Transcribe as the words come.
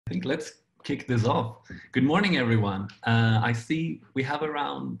think let's kick this off. Good morning, everyone. I see we have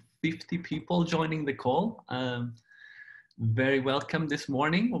around 50 people joining the call. Very welcome this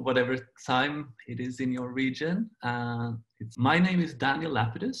morning, or whatever time it is in your region. My name is Daniel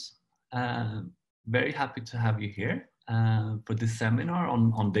Lapidus. Very happy to have you here for this seminar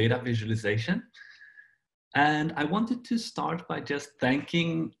on data visualization. And I wanted to start by just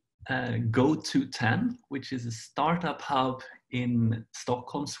thanking Goto 10, which is a startup hub in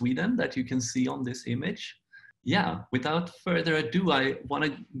Stockholm, Sweden, that you can see on this image. Yeah, without further ado, I want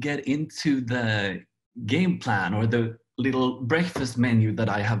to get into the game plan or the little breakfast menu that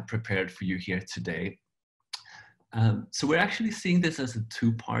I have prepared for you here today. So we're actually seeing this as a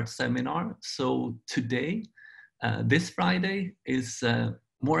two-part seminar. So today, this Friday is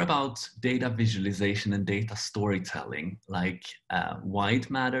more about data visualization and data storytelling, like why it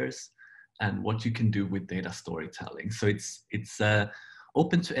matters and what you can do with data storytelling. So it's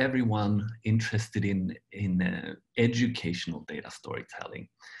open to everyone interested in educational data storytelling.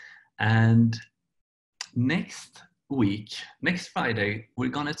 And next Friday, we're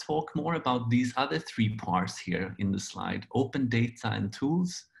going to talk more about these other three parts here in the slide: open data and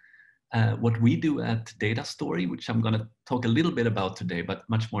tools, what we do at Datastory, which I'm going to talk a little bit about today, but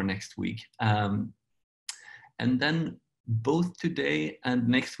much more next week. And then both today and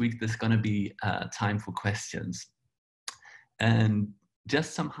next week, there's going to be time for questions. And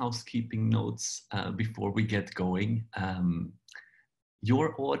just some housekeeping notes before we get going.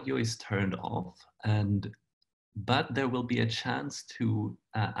 Your audio is turned off, but there will be a chance to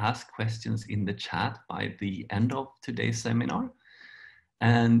ask questions in the chat by the end of today's seminar.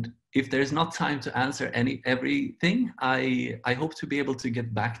 And if there's not time to answer everything, I hope to be able to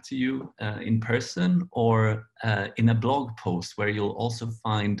get back to you in person or in a blog post where you'll also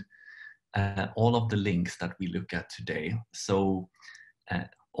find all of the links that we look at today. So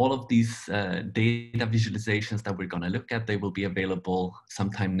all of these data visualizations that we're going to look at, they will be available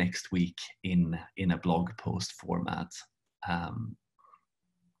sometime next week in a blog post format.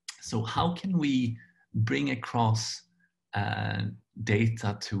 So how can we bring across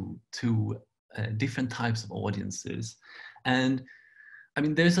data to different types of audiences? And I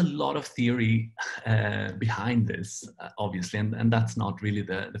mean, there's a lot of theory behind this, obviously, and that's not really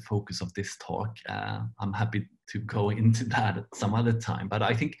the focus of this talk. I'm happy to go into that at some other time, but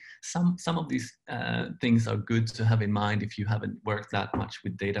I think some of these things are good to have in mind if you haven't worked that much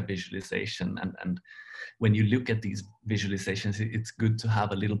with data visualization. And when you look at these visualizations, it's good to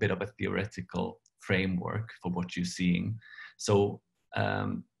have a little bit of a theoretical framework for what you're seeing. So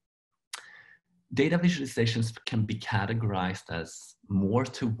data visualizations can be categorized as more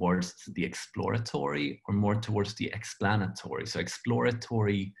towards the exploratory or more towards the explanatory. So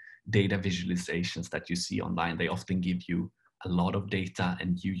exploratory data visualizations that you see online, they often give you a lot of data,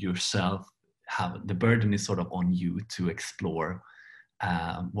 and you yourself have, the burden is sort of on you to explore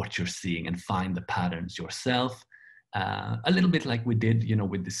what you're seeing and find the patterns yourself. A little bit like we did,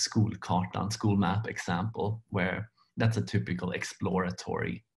 with the school map example, where that's a typical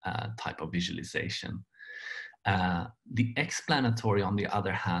exploratory type of visualization. The explanatory, on the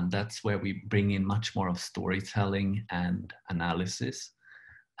other hand, that's where we bring in much more of storytelling and analysis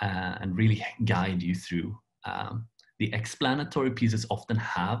and really guide you through. The explanatory pieces often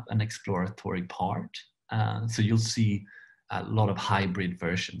have an exploratory part. So you'll see a lot of hybrid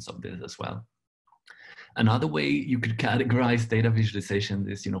versions of this as well. Another way you could categorize data visualization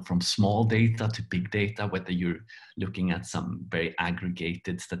is, from small data to big data, whether you're looking at some very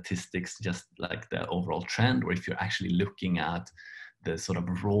aggregated statistics, just like the overall trend, or if you're actually looking at the sort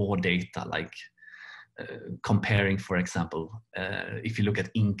of raw data, like comparing, for example, if you look at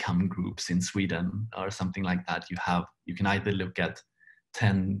income groups in Sweden or something like that, you can either look at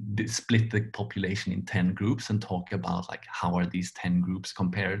split the population in 10 groups and talk about like how are these 10 groups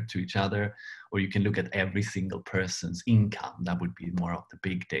compared to each other, or you can look at every single person's income. That would be more of the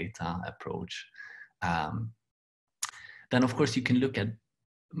big data approach. Then of course you can look at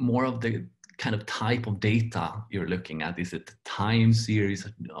more of the kind of type of data you're looking at. Is it time series?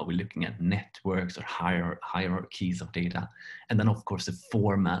 Are we looking at networks or hierarchies of data? And then of course the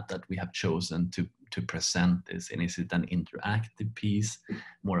format that we have chosen to present this. And is it an interactive piece,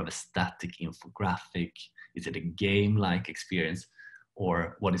 more of a static infographic? Is it a game-like experience?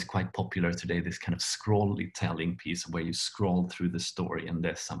 Or what is quite popular today, this kind of scrolly-telling piece where you scroll through the story and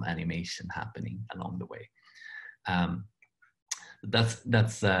there's some animation happening along the way.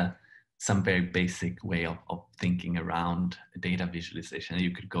 That's some very basic way of thinking around data visualization.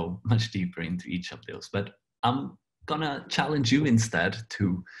 You could go much deeper into each of those, but I'm gonna challenge you instead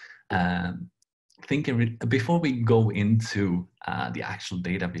to before we go into the actual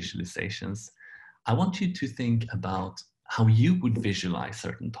data visualizations, I want you to think about how you would visualize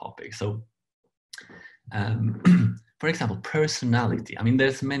certain topics. So, for example, personality. I mean,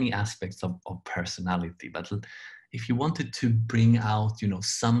 there's many aspects of personality, but if you wanted to bring out,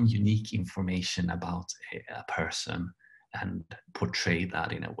 some unique information about a person and portray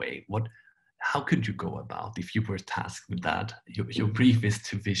that in a way, how could you go about if you were tasked with that? Your brief is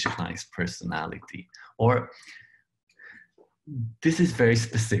to visualize personality. Or this is very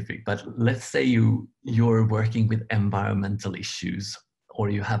specific, but let's say you're working with environmental issues, or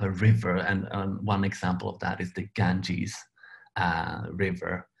you have a river, and one example of that is the Ganges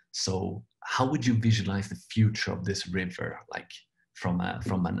river. So how would you visualize the future of this river, like from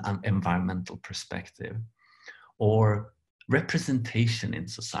an environmental perspective? Or representation in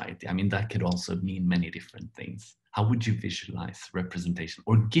society. I mean, that could also mean many different things. How would you visualize representation?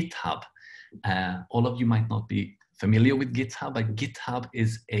 Or GitHub. All of you might not be familiar with GitHub, but GitHub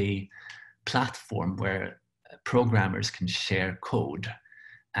is a platform where programmers can share code.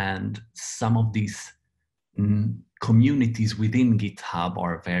 And some of these communities within GitHub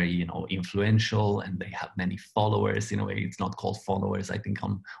are very, influential, and they have many followers. In a way, it's not called followers, I think,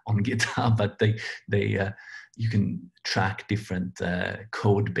 on GitHub, but you can track different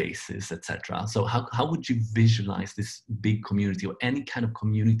code bases, etc. So how would you visualize this big community, or any kind of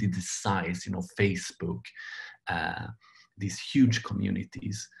community this size? Facebook, these huge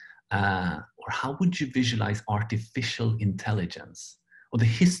communities, or how would you visualize artificial intelligence, or the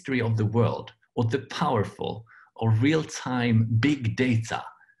history of the world, or the powerful, or real-time big data,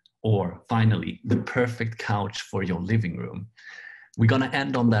 or finally, the perfect couch for your living room? We're going to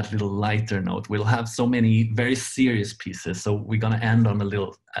end on that little lighter note. We'll have so many very serious pieces, so we're going to end on a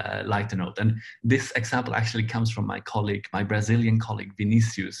little lighter note. And this example actually comes from my Brazilian colleague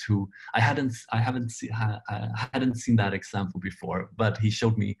Vinicius, who I hadn't seen that example before, but he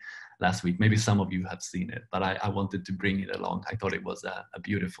showed me last week. Maybe some of you have seen it, but I wanted to bring it along. I thought it was a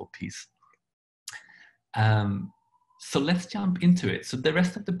beautiful piece. So let's jump into it. So the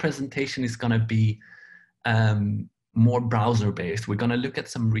rest of the presentation is going to be more browser-based. We're going to look at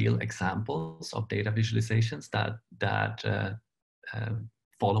some real examples of data visualizations that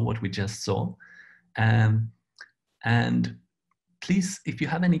follow what we just saw. And please, if you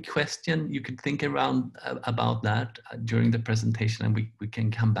have any question, you could think around about that during the presentation, and we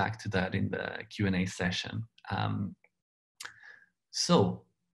can come back to that in the Q&A session. So,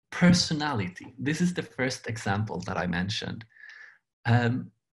 personality. This is the first example that I mentioned.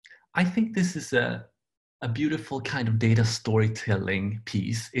 I think this is a beautiful kind of data storytelling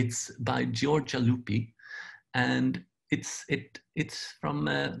piece. It's by Giorgia Lupi, and it's from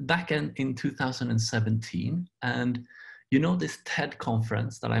back in 2017. And this TED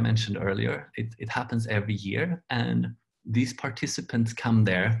conference that I mentioned earlier, it happens every year, and these participants come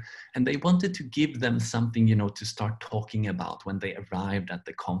there, and they wanted to give them something, to start talking about when they arrived at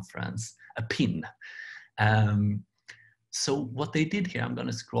the conference, a pin. So what they did here, I'm going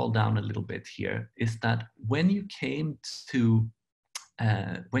to scroll down a little bit here, is that when you came to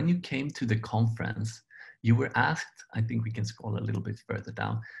the conference, you were asked, I think we can scroll a little bit further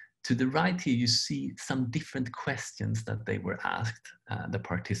down, to the right here, you see some different questions that they were asked, the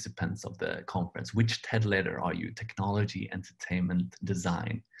participants of the conference. Which TED letter are you? Technology, entertainment,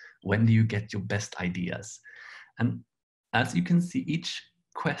 design? When do you get your best ideas? And as you can see, each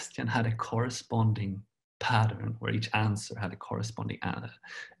question had a corresponding pattern, where each answer had a corresponding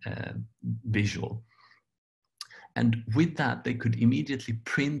visual. And with that, they could immediately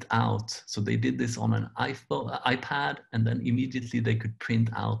print out. So they did this on an iPad, and then immediately they could print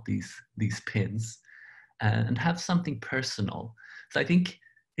out these pins and have something personal. So I think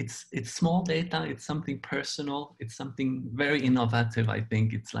it's small data, it's something personal, it's something very innovative. I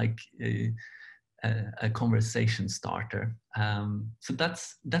think it's like a conversation starter. So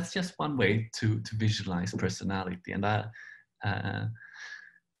that's just one way to visualize personality. And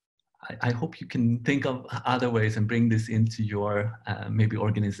I hope you can think of other ways and bring this into your maybe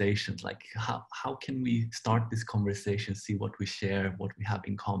organizations, like how can we start this conversation, see what we share, what we have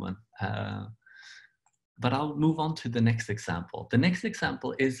in common. But I'll move on to the next example. The next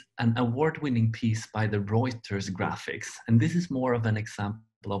example is an award-winning piece by the Reuters graphics. And this is more of an example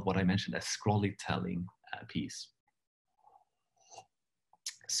of what I mentioned as scrollytelling piece.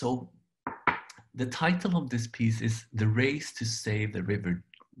 So the title of this piece is "The Race to Save the River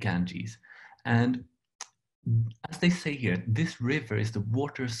Ganges." And as they say here, this river is the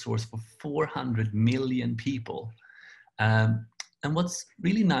water source for 400 million people. And what's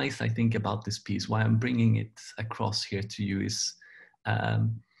really nice, I think, about this piece, why I'm bringing it across here to you, is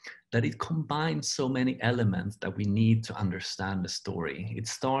that it combines so many elements that we need to understand the story. It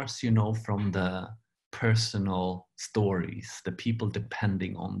starts, you know, from the personal stories, the people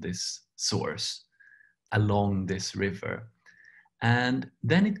depending on this source along this river. And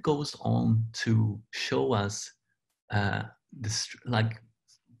then it goes on to show us this, like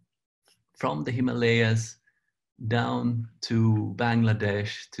from the Himalayas down to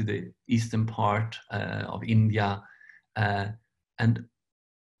Bangladesh, to the eastern part of India. And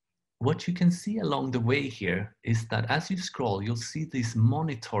what you can see along the way here is that as you scroll, you'll see these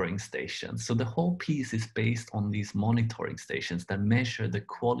monitoring stations. So the whole piece is based on these monitoring stations that measure the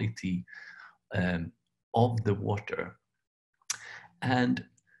quality of the water. And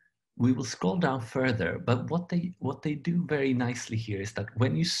we will scroll down further, but what they do very nicely here is that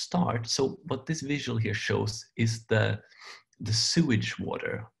when you start, so what this visual here shows is the sewage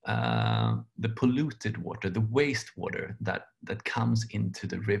water, the polluted water, the wastewater that comes into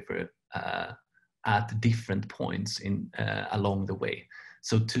the river at different points in along the way.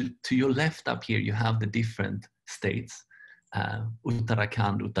 So to your left up here, you have the different states,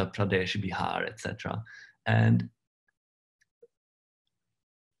 Uttarakhand, Uttar Pradesh, Bihar, etc. And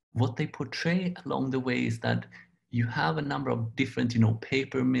what they portray along the way is that you have a number of different, you know,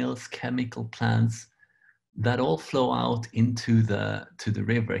 paper mills, chemical plants that all flow out into the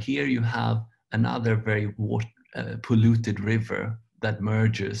river. Here you have another very polluted river that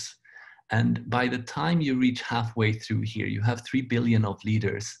merges. And by the time you reach halfway through here, you have 3 billion of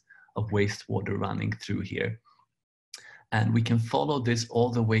liters of wastewater running through here. And we can follow this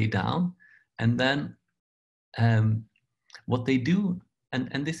all the way down. And then what they do,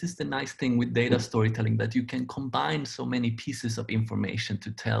 and this is the nice thing with data storytelling, that you can combine so many pieces of information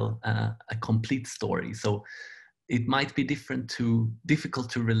to tell a complete story. So it might be difficult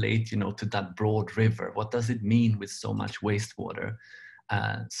to relate, you know, to that broad river. What does it mean with so much wastewater?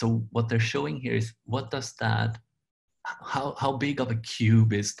 So what they're showing here is what does that, how big of a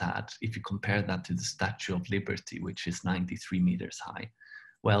cube is that if you compare that to the Statue of Liberty, which is 93 meters high?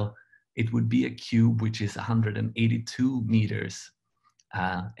 Well, it would be a cube which is 182 meters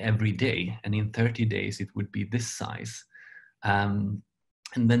every day, and in 30 days it would be this size. And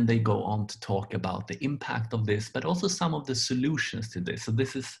then they go on to talk about the impact of this, but also some of the solutions to this. So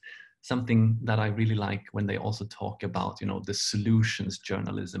this is something that I really like when they also talk about, you know, the solutions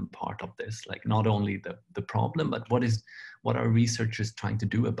journalism part of this, like not only the problem, but what are researchers trying to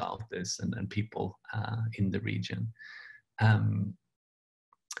do about this, and people in the region.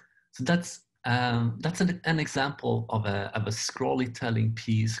 So that's an example of a storytelling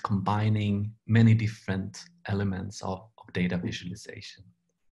piece combining many different elements of data visualization.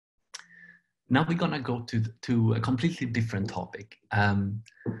 Now we're gonna go to a completely different topic.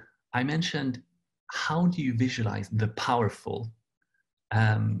 I mentioned, how do you visualize the powerful?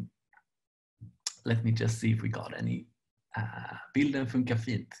 Let me just see if we got any. Bilden funkar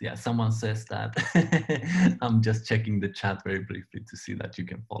fint. Yeah, someone says that. I'm just checking the chat very briefly to see that you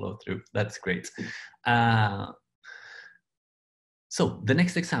can follow through. That's great. So the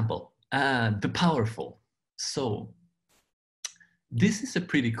next example, the powerful. So this is a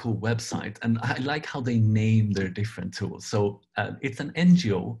pretty cool website, and I like how they name their different tools. So it's an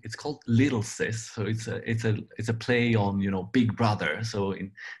NGO. It's called Little Sis. So it's a play on, you know, Big Brother. So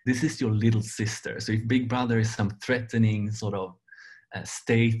this is your little sister. So if Big Brother is some threatening sort of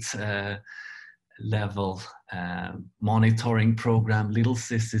state level monitoring program, Little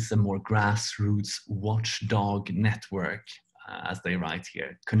Sis is a more grassroots watchdog network. As they write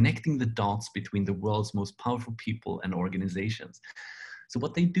here, connecting the dots between the world's most powerful people and organizations. So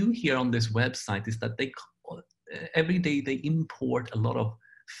what they do here on this website is that every day they import a lot of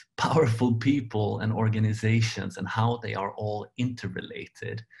powerful people and organizations and how they are all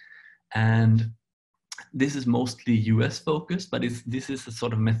interrelated. And this is mostly US focused, but this is a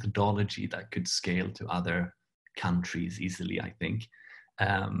sort of methodology that could scale to other countries easily, I think.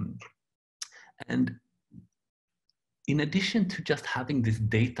 And in addition to just having this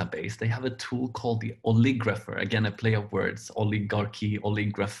database, they have a tool called the oligrapher. Again, a play of words, oligarchy,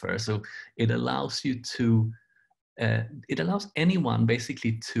 oligrapher. So it allows you to, it allows anyone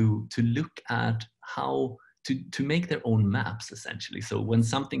basically to look at how to make their own maps, essentially. So when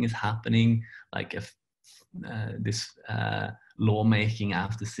something is happening, like if this lawmaking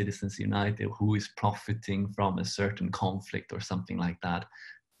after Citizens United, who is profiting from a certain conflict or something like that,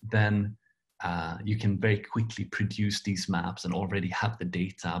 then you can very quickly produce these maps and already have the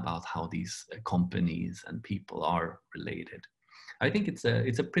data about how these companies and people are related. I think it's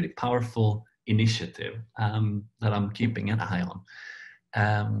a pretty powerful initiative that I'm keeping an eye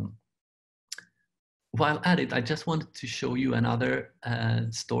on. while at it, I just wanted to show you another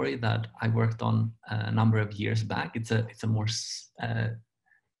story that I worked on a number of years back. It's a more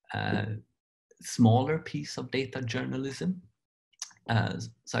smaller piece of data journalism.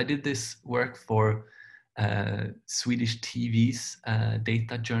 So I did this work for Swedish TV's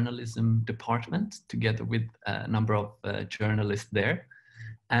data journalism department, together with a number of journalists there.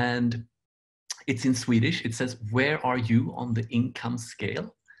 And it's in Swedish. It says, "Where are you on the income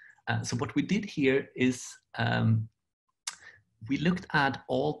scale?" So what we did here is we looked at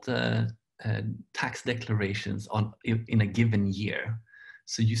all the tax declarations in a given year.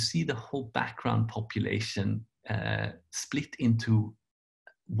 So you see the whole background population split into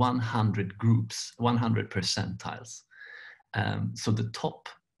 100 groups, 100 percentiles. So the top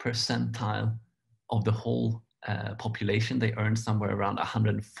percentile of the whole population, they earned somewhere around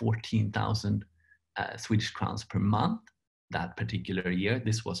 114,000 Swedish crowns per month that particular year.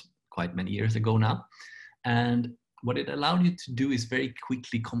 This was quite many years ago now. And what it allowed you to do is very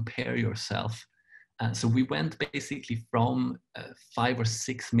quickly compare yourself. So we went basically from 5 or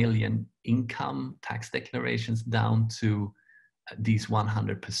 6 million income tax declarations down to these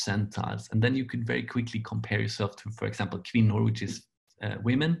 100 percentiles. And then you could very quickly compare yourself to, for example, kvinnor, which is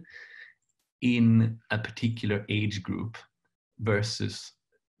women, in a particular age group versus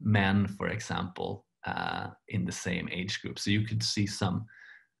men, for example, in the same age group. So you could see some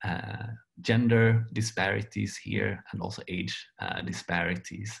gender disparities here and also age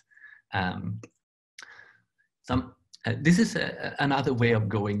disparities. This is another way of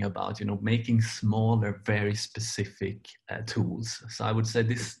going about, making smaller, very specific tools. So I would say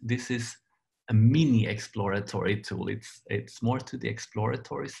this is a mini exploratory tool. It's more to the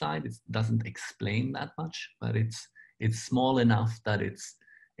exploratory side. It doesn't explain that much, but it's small enough that it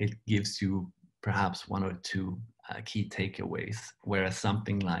gives you perhaps one or two key takeaways, whereas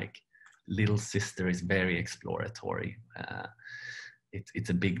something like Little Sister is very exploratory. It's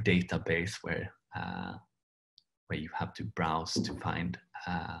a big database where you have to browse to find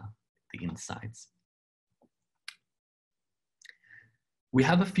the insights. We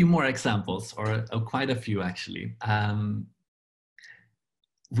have a few more examples, or quite a few actually.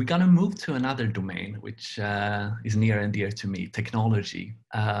 We're gonna move to another domain, which is near and dear to me, technology.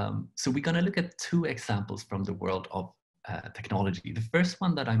 So we're gonna look at two examples from the world of technology. The first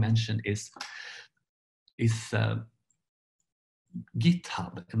one that I mentioned is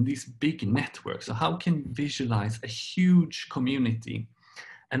GitHub and these big networks. So how can we visualize a huge community?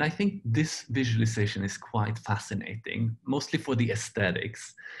 And I think this visualization is quite fascinating, mostly for the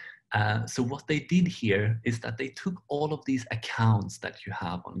aesthetics. So what they did here is that they took all of these accounts that you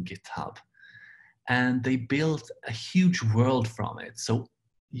have on GitHub and they built a huge world from it. So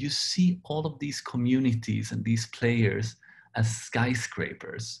you see all of these communities and these players as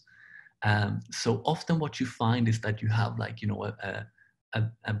skyscrapers. So often what you find is that you have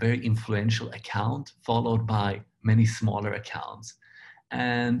a very influential account followed by many smaller accounts.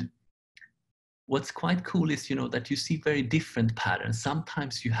 And what's quite cool is, that you see very different patterns.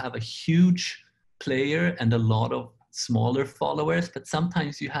 Sometimes you have a huge player and a lot of smaller followers, but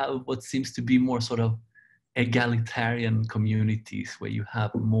sometimes you have what seems to be more sort of egalitarian communities where you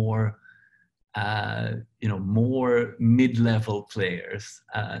have more more mid-level players.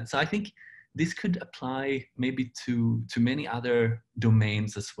 So I think this could apply maybe to many other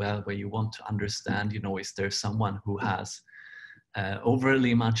domains as well, where you want to understand, is there someone who has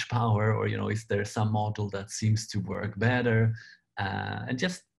overly much power, or, is there some model that seems to work better? And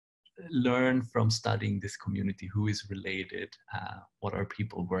just learn from studying this community, who is related, what are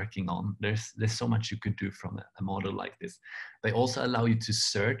people working on. There's so much you could do from a model like this. They also allow you to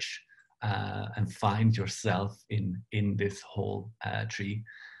search and find yourself in this whole tree.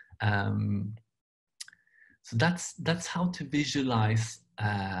 So that's how to visualize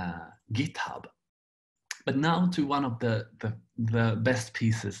GitHub. But now to one of the best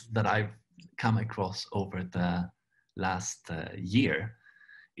pieces that I've come across over the last year.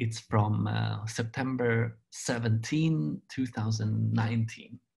 It's from September 17,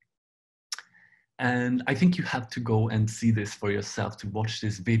 2019. And I think you have to go and see this for yourself, to watch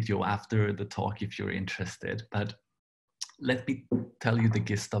this video after the talk if you're interested. But let me tell you the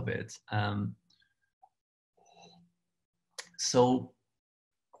gist of it. So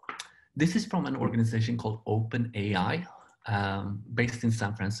this is from an organization called OpenAI, based in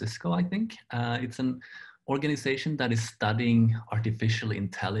San Francisco, I think. It's an organization that is studying artificial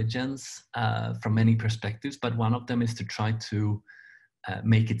intelligence from many perspectives, but one of them is to try to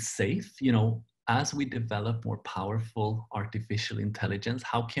make it safe. As we develop more powerful artificial intelligence,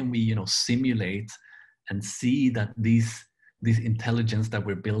 how can we, simulate and see that this intelligence that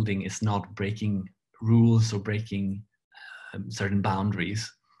we're building is not breaking rules or breaking certain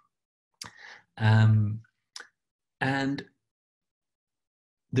boundaries. And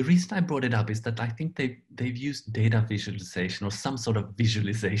the reason I brought it up is that I think they've used data visualization, or some sort of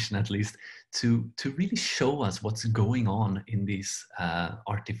visualization at least, to really show us what's going on in these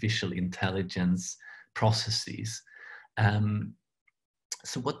artificial intelligence processes.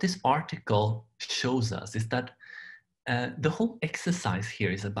 So what this article shows us is that the whole exercise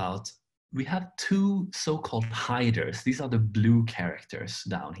here is about, we have two so-called hiders. These are the blue characters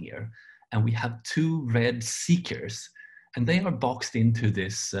down here. And we have two red seekers. And they are boxed into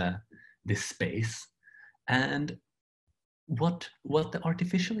this, this space. And what the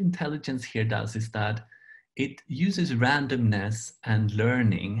artificial intelligence here does is that it uses randomness and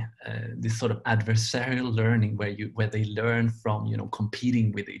learning, this sort of adversarial learning where they learn from, you know,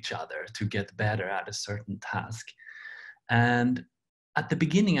 competing with each other to get better at a certain task. And at the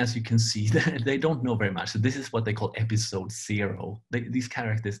beginning, as you can see, they don't know very much. So this is what they call episode 0. These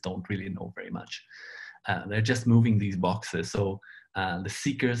characters don't really know very much. They're just moving these boxes. So the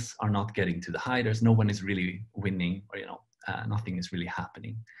seekers are not getting to the hiders. No one is really winning, or, you know, nothing is really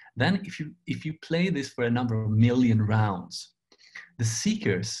happening. Then if you play this for a number of million rounds, the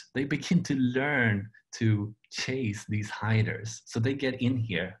seekers, they begin to learn to chase these hiders. So they get in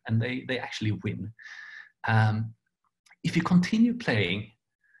here and they actually win. If you continue playing,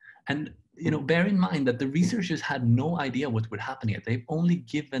 and you know, bear in mind that the researchers had no idea what would happen here. They've only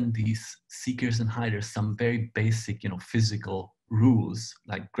given these seekers and hiders some very basic, you know, physical rules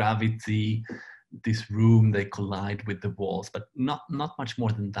like gravity, this room, they collide with the walls, but not much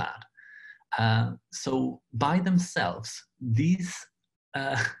more than that. So by themselves, these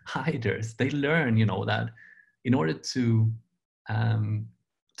hiders, they learn, you know, that in order to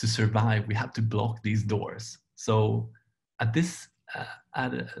survive, we have to block these doors. So at this,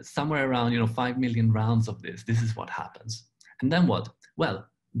 somewhere around, you know, 5 million rounds of this is what happens. And then what? Well,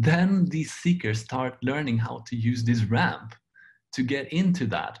 then these seekers start learning how to use this ramp to get into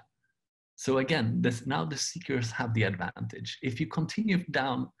that. So again, now the seekers have the advantage. If you continue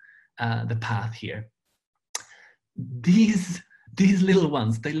down the path here, these little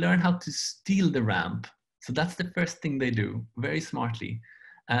ones, they learn how to steal the ramp. So that's the first thing they do, very smartly.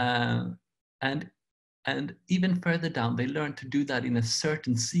 And even further down, they learn to do that in a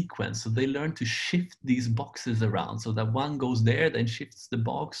certain sequence. So they learn to shift these boxes around so that one goes there, then shifts the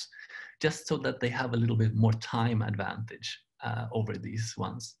box, just so that they have a little bit more time advantage over these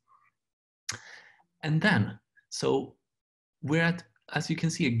ones. And then, so we're at, as you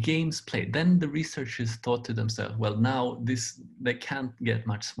can see, a game's played. Then the researchers thought to themselves, well, now they can't get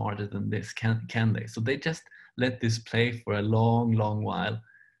much smarter than this, can they? So they just let this play for a long, long while.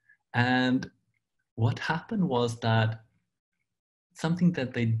 And what happened was that something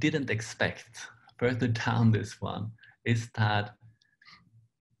that they didn't expect further down this one is that,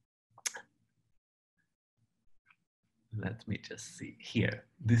 let me just see here,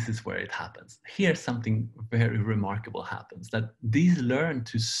 this is where it happens. Here something very remarkable happens, that these learn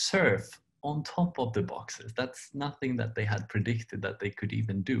to surf on top of the boxes. That's nothing that they had predicted that they could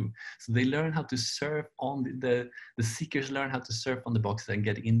even do. So they learn how to surf on the seekers learn how to surf on the boxes and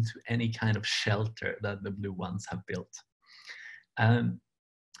get into any kind of shelter that the blue ones have built.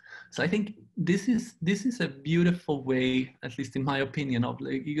 So I think this is a beautiful way, at least in my opinion, of,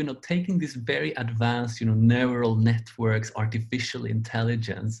 like, you know, taking this very advanced, you know, neural networks, artificial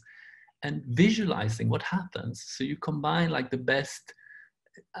intelligence, and visualizing what happens. So you combine like the best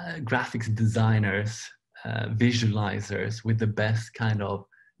graphics designers, visualizers with the best kind of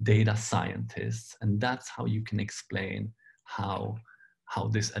data scientists, and that's how you can explain how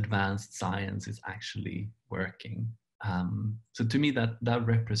this advanced science is actually working. So to me, that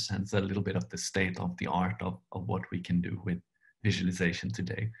represents a little bit of the state of the art of what we can do with visualization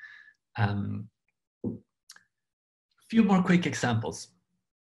today. A few more quick examples.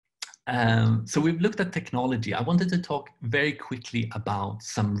 So we've looked at technology. I wanted to talk very quickly about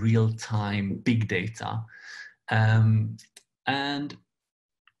some real-time big data. And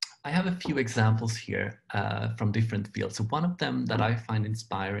I have a few examples here from different fields. So one of them that I find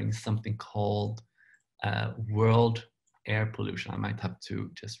inspiring is something called world air pollution. I might have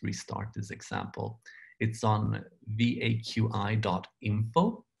to just restart this example. It's on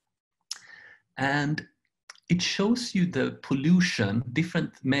vaqi.info. And it shows you the pollution,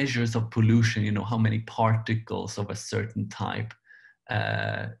 different measures of pollution, you know, how many particles of a certain type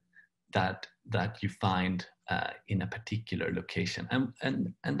that you find in a particular location.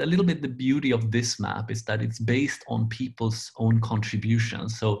 And a little bit the beauty of this map is that it's based on people's own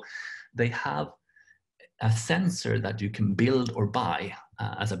contributions. So they have a sensor that you can build or buy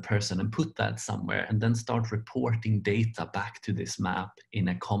as a person and put that somewhere and then start reporting data back to this map in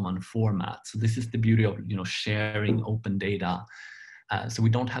a common format. So this is the beauty of sharing open data. So we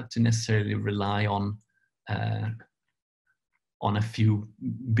don't have to necessarily rely on a few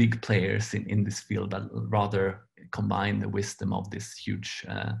big players in this field, but rather combine the wisdom of this huge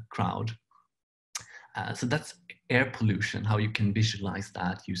crowd. So that's air pollution, how you can visualize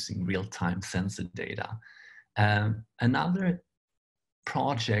that using real-time sensor data. Another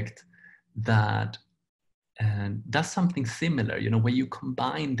project that does something similar, where you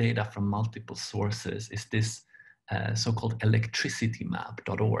combine data from multiple sources, is this so-called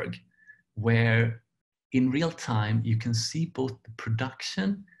electricitymap.org, where in real time you can see both the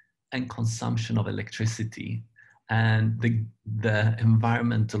production and consumption of electricity and the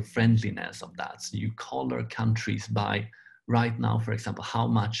environmental friendliness of that. So you color countries by, right now, for example, how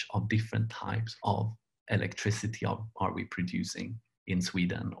much of different types of electricity are we producing in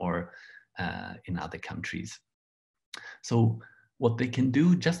Sweden or in other countries. So what they can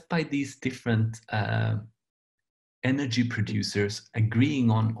do just by these different energy producers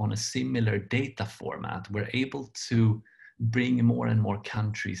agreeing on a similar data format, we're able to bring more and more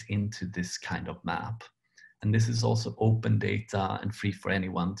countries into this kind of map. And this is also open data and free for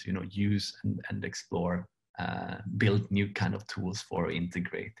anyone to use and explore, build new kind of tools for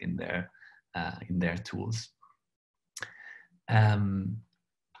integrate in their tools.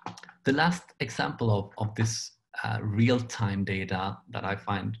 The last example of this real-time data that I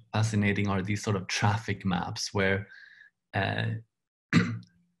find fascinating are these sort of traffic maps where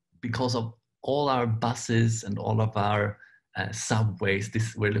because of all our buses and all of our subways,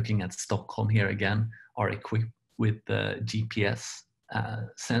 we're looking at Stockholm here again, are equipped with GPS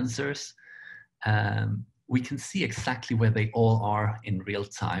sensors. We can see exactly where they all are in real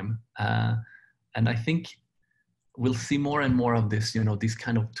time. And I think we'll see more and more of this, these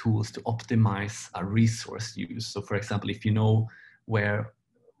kind of tools to optimize our resource use. So for example, if you know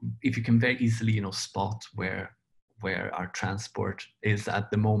if you can very easily, spot where our transport is at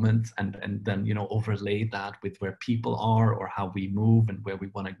the moment and then, overlay that with where people are or how we move and where we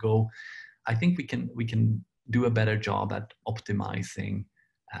want to go, I think we can do a better job at optimizing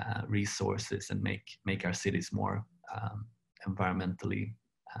resources and make our cities more environmentally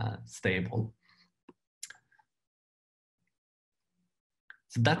stable.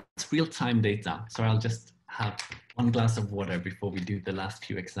 So that's real-time data. So I'll just have one glass of water before we do the last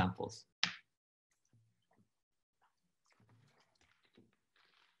few examples.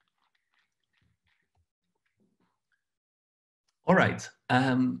 All right.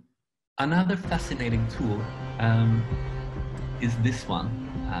 Another fascinating tool is this one.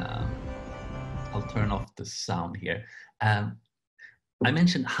 I'll turn off the sound here. I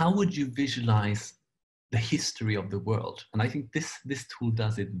mentioned, how would you visualize the history of the world? And I think this tool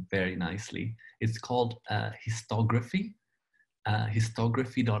does it very nicely. It's called histography,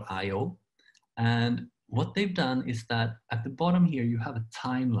 histography.io. And what they've done is that at the bottom here, you have a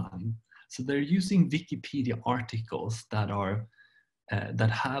timeline. So they're using Wikipedia articles that are that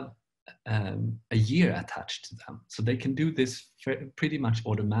have a year attached to them. So they can do this pretty much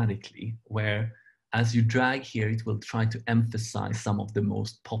automatically, where as you drag here, it will try to emphasize some of the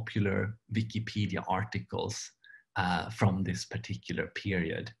most popular Wikipedia articles from this particular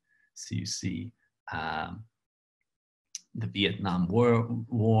period. So you see the Vietnam War,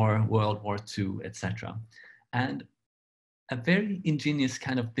 World War II, etc. And a very ingenious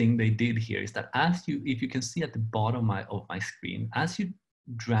kind of thing they did here is that if you can see at the bottom of my screen, as you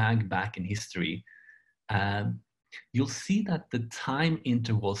drag back in history, you'll see that the time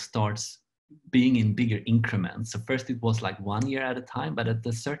interval starts being in bigger increments. So first it was like 1 year at a time, but at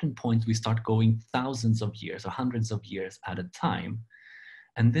a certain point we start going thousands of years or hundreds of years at a time.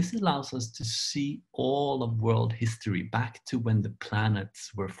 And this allows us to see all of world history back to when the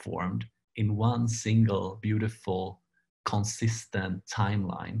planets were formed in one single beautiful, consistent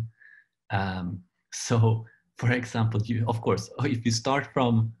timeline. So for example, of course, if you start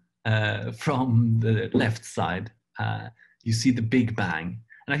from the left side, you see the Big Bang.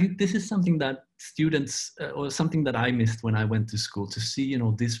 And I think this is something that students, or something that I missed when I went to school, to see,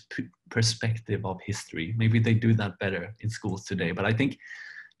 this perspective of history. Maybe they do that better in schools today. But I think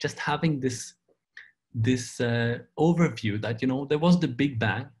just having this overview that, there was the Big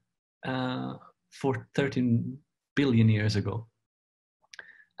Bang for 13 billion years ago.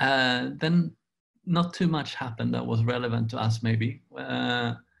 Then not too much happened that was relevant to us, maybe.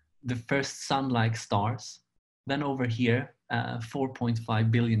 The first sun-like stars. Then over here,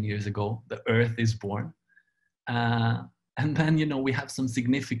 4.5 billion years ago, the Earth is born. And then, you know, we have some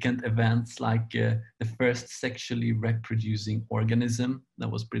significant events like the first sexually reproducing organism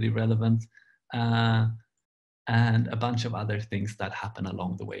that was pretty relevant, and a bunch of other things that happen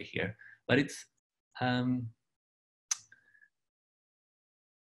along the way here. But it's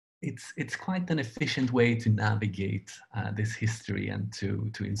quite an efficient way to navigate this history and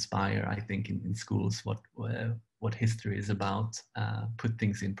to inspire, I think, in schools what history is about, put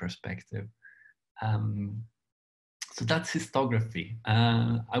things in perspective. So that's histography.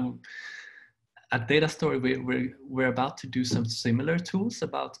 At Datastory, we're about to do some similar tools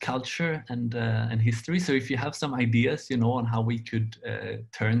about culture and history. So if you have some ideas, you know, on how we could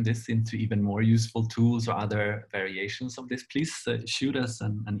turn this into even more useful tools or other variations of this, please shoot us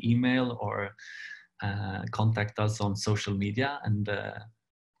an email or contact us on social media, and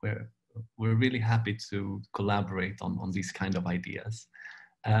we're really happy to collaborate on these kind of ideas.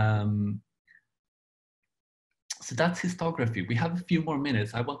 So that's histography. We have a few more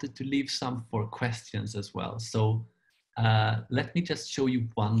minutes. I wanted to leave some for questions as well. So let me just show you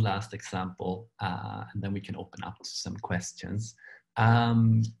one last example, and then we can open up to some questions.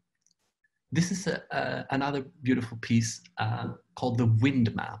 This is another beautiful piece called the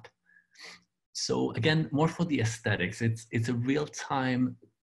wind map. So again, more for the aesthetics. It's a real-time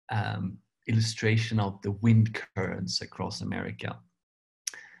illustration of the wind currents across America.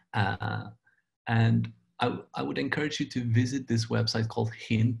 And I would encourage you to visit this website called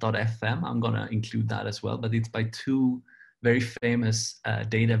hint.fm. I'm going to include that as well, but it's by two very famous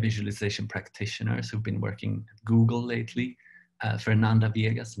data visualization practitioners who've been working at Google lately, Fernanda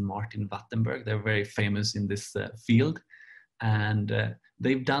Viegas and Martin Wattenberg. They're very famous in this field, and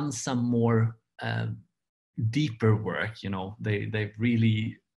they've done some more deeper work. You know, they've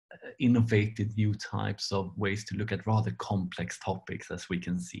really innovated new types of ways to look at rather complex topics, as we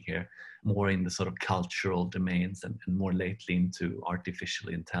can see here, more in the sort of cultural domains and more lately into artificial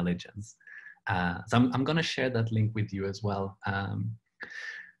intelligence. So I'm going to share that link with you as well.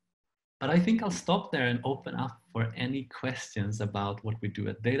 But I think I'll stop there and open up for any questions about what we do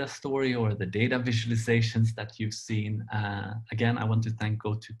at Datastory or the data visualizations that you've seen. Again, I want to thank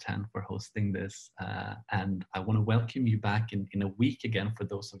Goto 10 for hosting this, and I want to welcome you back in a week again for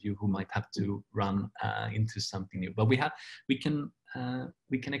those of you who might have to run into something new. But we can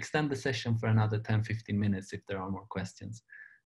extend the session for another 10-15 minutes if there are more questions.